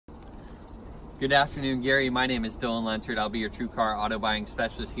Good afternoon, Gary. My name is Dylan Lunsford. I'll be your true car auto buying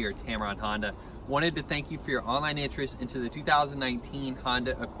specialist here at Tameron Honda. Wanted to thank you for your online interest into the 2019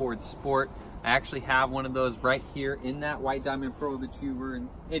 Honda Accord Sport. I actually have one of those right here in that white diamond pearl that you were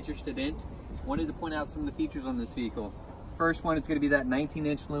interested in. Wanted to point out some of the features on this vehicle. First one is going to be that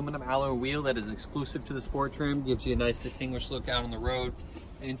 19-inch aluminum alloy wheel that is exclusive to the sport trim. Gives you a nice distinguished look out on the road.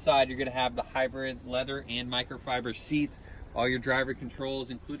 Inside you're going to have the hybrid leather and microfiber seats. All your driver controls,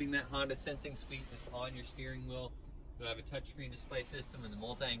 including that Honda Sensing Suite, is on your steering wheel. You'll have a touchscreen display system and the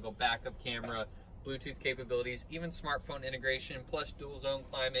multi-angle backup camera, Bluetooth capabilities, even smartphone integration, plus dual zone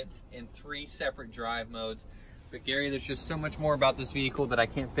climate and 3 separate drive modes. But Gary, there's just so much more about this vehicle that I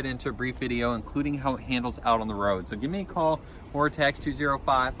can't fit into a brief video, including how it handles out on the road. So give me a call or text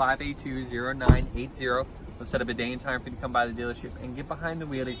 205-582-0980. We'll set up a day and time for you to come by the dealership and get behind the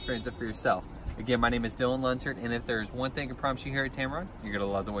wheel to experience it for yourself. Again, my name is Dylan Lunsford, and if there's one thing I promise you here at Tameron, you're going to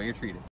love the way you're treated.